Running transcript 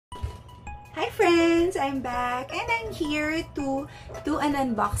Hi friends! I'm back and I'm here to do an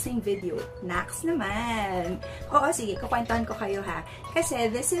unboxing video. Next naman! Oo, sige, kukwentuhan ko kayo ha.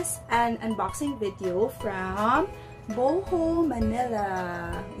 Kasi this is an unboxing video from Boho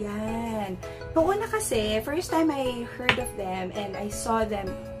Manila. Yan. Noong una kasi, first time I heard of them and I saw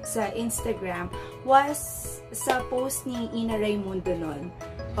them sa Instagram was sa post ni Ina Raimundo nun.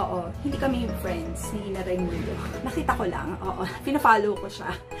 Oo, hindi kami friends ni Ina Raimundo. Nakita ko lang, oo, pina-follow ko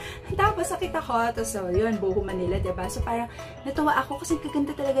siya. Tapos nakita ko, tapos so, yun, Boho Manila, diba? So parang natuwa ako kasi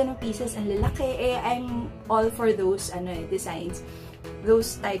kaganda talaga ng pieces, ang lalaki. I'm all for those designs.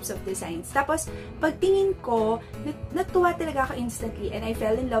 Those types of designs. Tapos, pagtingin ko, natuwa talaga ako instantly and I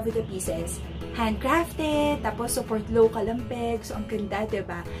fell in love with the pieces. Handcrafted, tapos support local ang peg, so ang ganda,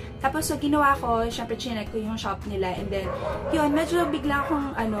 diba? Tapos, so ginawa ko, syempre chinek ko yung shop nila and then, yun, medyo bigla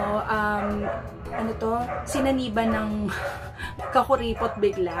akong, sinaniban ng kakuripot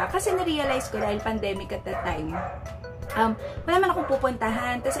bigla. Kasi na-realize ko dahil pandemic at that time, wala man akong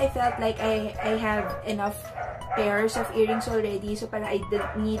pupuntahan, tapos I felt like I have enough pairs of earrings already, so parang I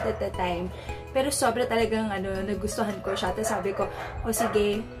didn't need at the time. Pero sobra talagang nagustuhan ko siya. Tapos sabi ko, o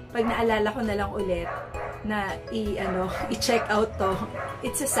sige, pag naalala ko na lang ulit na i-check out to,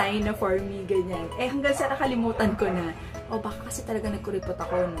 it's a sign na for me, ganyan. Eh hanggang sa nakalimutan ko na, baka kasi talaga nagkuripot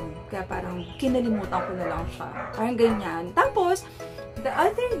ako, no? Kaya parang kinalimutan ko na lang siya. Parang ganyan. Tapos, the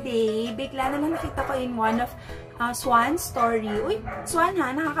other day, bigla na lang nakita ko in one of Swan story. Uy, Swan ha,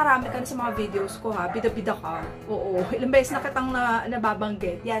 nakakarami ka na sa mga videos ko ha. Bida-bida ka. Oo, ilang beses na kitang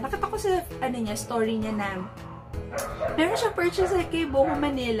nababanggit. Yan, nakita ko sa story niya na meron siya purchase kay Boho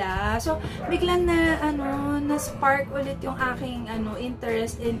Manila. So, biglang na-spark ulit yung aking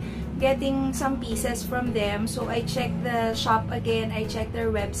interest in getting some pieces from them. So, I checked the shop again. I checked their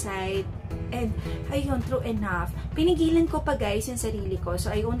website. And, ayun, true enough. Pinigilan ko pa guys yung sarili ko.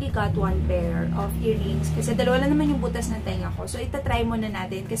 So, I only got one pair of earrings. Kasi dalawa lang naman yung butas ng tenga ko. So, itatry muna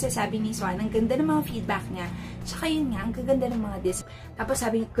natin. Kasi sabi ni Swan, ang ganda ng mga feedback niya. Tsaka yun nga, ang gaganda ng mga disc. Tapos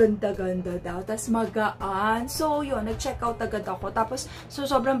sabi niya, ganda-ganda daw. Tapos magaan. So, yun, nag-check out agad ako. Tapos, so,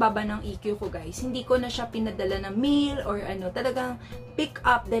 sobrang baba ng EQ ko guys. Hindi ko na siya pinadala ng mail or talagang pick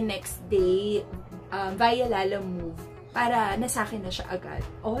up the next day via Lala Move. Para nasakin na siya agad.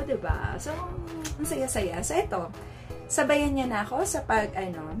 Oh, diba? So, ang saya-saya. So, ito. Sabayan niya na ako sa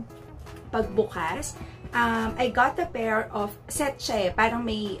pagbukas. I got a pair of set siya eh. Parang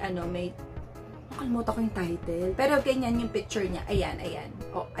may, nakalimutan ko yung title. Pero ganyan yung picture niya. Ayan, ayan.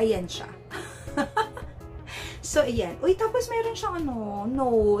 Oh, ayan siya. So, ayan. Uy, tapos meron siyang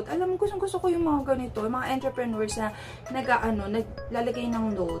note. Alam mo, gusto ko yung mga ganito. Yung mga entrepreneurs na naglalagay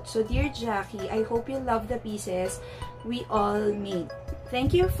ng note. So, dear Jackie, I hope you love the pieces we all made.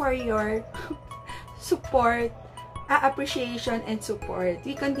 Thank you for your support, appreciation, and support.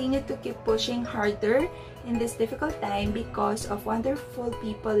 We continue to keep pushing harder in this difficult time because of wonderful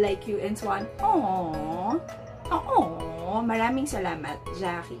people like you and Swan. Aww! Oo, maraming salamat,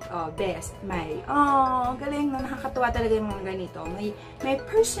 Jackie. Oh, best, May. Oh, galing na, nakakatuwa talaga yung mga ganito. May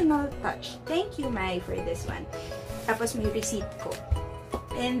personal touch. Thank you, May, for this one. Tapos may receipt ko.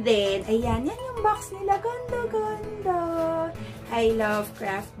 And then, ayan, yan yung box nila. Ganda-ganda. I love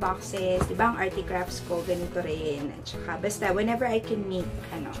craft boxes. Diba, ang arty crafts ko, ganito rin. At saka, basta, whenever I can make,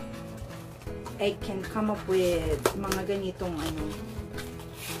 I can come up with mga ganitong,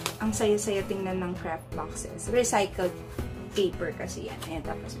 ang saya-saya tingnan ng craft boxes. Recycled paper kasi yan. Ayan,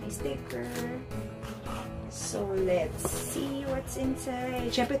 tapos may sticker. So, let's see what's inside.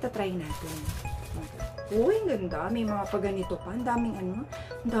 Siyempre, tatry natin. Uy, ang ganda. May mga paganito pa. Ang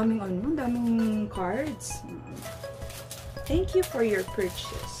daming cards. Thank you for your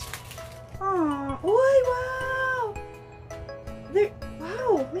purchase. Uy, wow!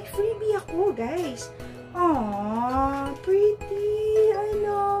 Wow, may freebie ako, guys. Aww, pretty. I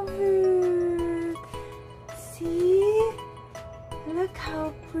love it. See? Look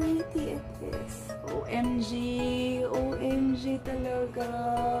how pretty it is. OMG. OMG talaga.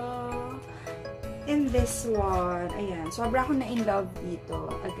 And this one, ayan. Sobra ako na in love dito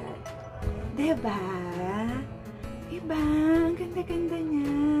agad. Diba? Diba? Ang ganda-ganda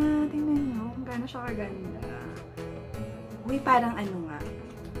niya. Tingnan nyo kung gaano siya kaganda. Uy, parang nga.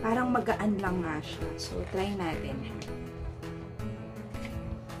 Parang magaan lang nga siya. So, try natin.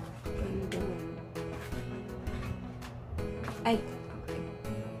 Ganda. Ay, okay.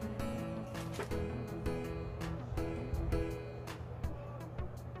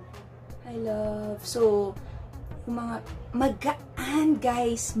 I love. So, yung mga magaan,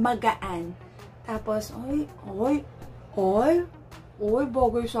 guys. Magaan. Tapos,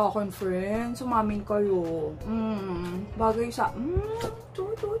 bagay sa akin, friends. Sumamin kayo. Bagay sa...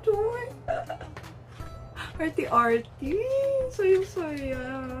 Arty-arty. Saya-saya.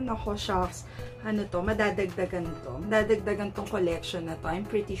 Nako, shucks. Ano to? Madadagdagan to. Madadagdagan tong collection na to. I'm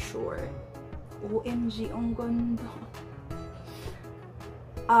pretty sure. OMG, ang ganda.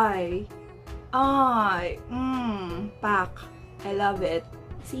 Pack. I love it.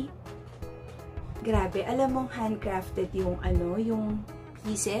 See? Grabe. Alam mong handcrafted yung yung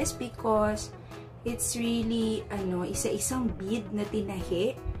pieces because it's really, isa-isang bead na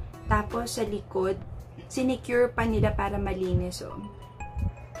tinahi. Tapos sa likod, sinecure pa nila para malinis, oh.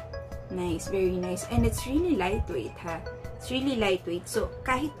 Nice, very nice. And it's really lightweight, ha? It's really lightweight. So,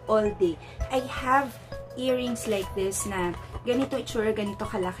 kahit all day, I have earrings like this na ganito itsura, ganito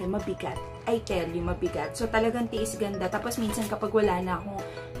kalaki, mabigat. I tell you, mabigat. So, talagang tiis ganda. Tapos, minsan kapag wala na ako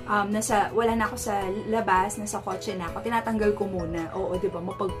sa labas, nasa kotse na ako, tinatanggal ko muna. Oo, diba?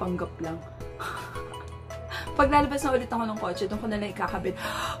 Mapagpanggap lang. Pag lalabas na ulit ako ng kotse, doon ko na lang ikakabit.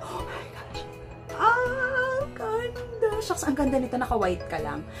 Oh my gosh. Ganda. Shucks, ang ganda nito. Naka-white ka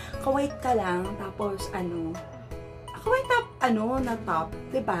lang. Ka-white ka lang, tapos, naka-white top, na top.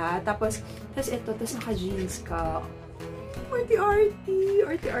 Diba? Tapos ito, tapos naka-jeans ka. Arty-arty.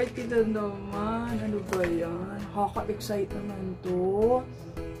 Arty-arty na naman. Ano ba yan? Kaka-excite naman to.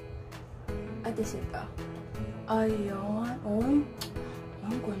 At is ito. Ayan. Oh.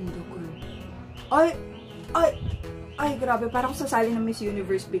 Ang ganda ko. Ay, grabe. Parang sasali ng Miss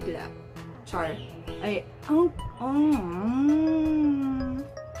Universe bigla. Char. Ay,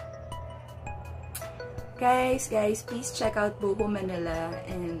 Guys, please check out Boho Manila,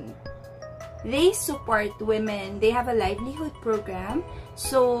 and they support women. They have a livelihood program.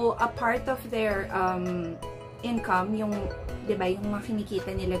 So, a part of their income, yung, diba, yung mga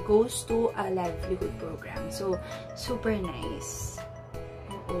kinikita nila goes to a livelihood program. So, super nice.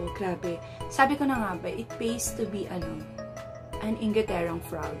 Oo, grabe. Sabi ko na nga ba, it pays to be, an ingiterang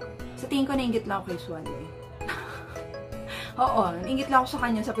frog. Sa tingin ko, nainggit lang ako kay Swan, eh. Oo, nainggit lang ako sa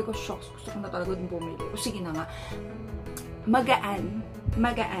kanya. Sabi ko, shocks, gusto ko na talaga din bumili. O, sige na nga. Magaan.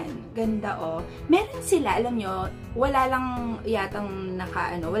 Ganda, oh. Meron sila, alam nyo, wala lang yatang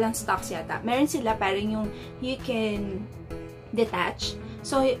walang stocks yata. Meron sila parang yung you can detach.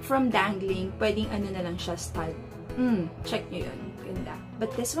 So, from dangling, pwedeng na lang siya stud. Check nyo yun. Ganda.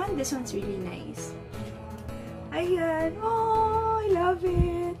 But this one's really nice. Ayan. Oh, I love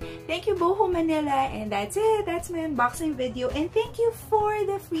it. Thank you, Boho Manila. And that's it. That's my unboxing video. And thank you for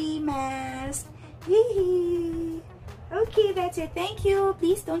the free mask. Yee! Okay, that's it. Thank you.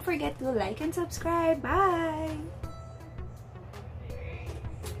 Please don't forget to like and subscribe. Bye!